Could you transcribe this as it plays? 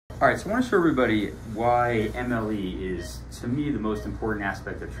All right, so I want to show everybody why MLE is, to me, the most important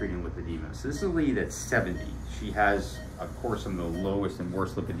aspect of treating lipedema. So this is a lady that's 70. She has, of course, some of the lowest and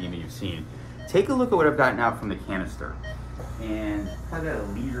worst lipedema you've seen. Take a look at what I've gotten out from the canister. And I've got a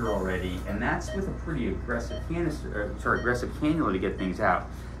liter already, and that's with a pretty aggressive aggressive cannula to get things out.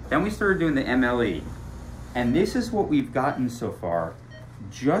 Then we started doing the MLE, and this is what we've gotten so far,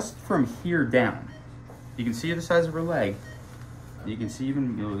 just from here down. You can see the size of her leg. You can see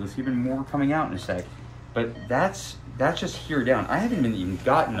there's even more coming out in a sec, but that's just here down. I haven't even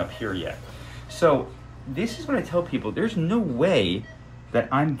gotten up here yet. So this is what I tell people: there's no way that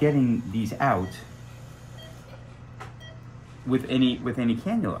I'm getting these out with any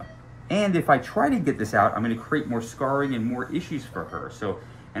cannula. And if I try to get this out, I'm going to create more scarring and more issues for her. So,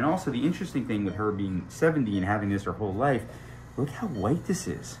 and also the interesting thing with her being 70 and having this her whole life, look how white this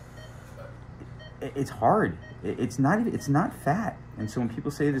is. It's hard. It's not fat. And so when people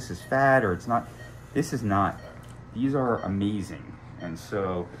say this is fat or it's not, this is not. These are amazing. And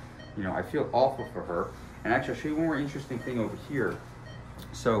so, you know, I feel awful for her. And actually, I'll show you one more interesting thing over here.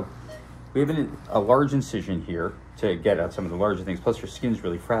 So we have a large incision here to get out some of the larger things. Plus her skin's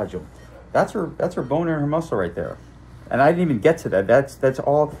really fragile. That's her bone and her muscle right there. And I didn't even get to that. That's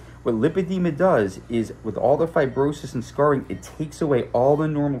all. What lipedema does is, with all the fibrosis and scarring, it takes away all the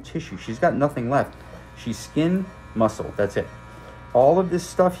normal tissue. She's got nothing left. She's skin, muscle, that's it. All of this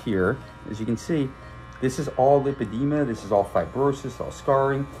stuff here, as you can see, this is all lipedema, this is all fibrosis, all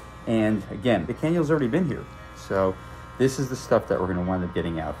scarring. And again, the cannula's already been here. So this is the stuff that we're gonna wind up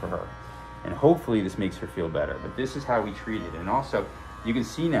getting out for her. And hopefully this makes her feel better. But this is how we treat it. And also, you can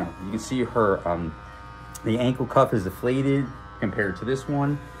see now, you can see her, the ankle cuff is deflated compared to this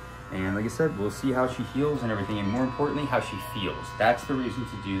one. And like I said, we'll see how she heals and everything, and more importantly, how she feels. That's the reason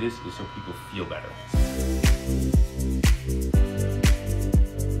to do this, is so people feel better.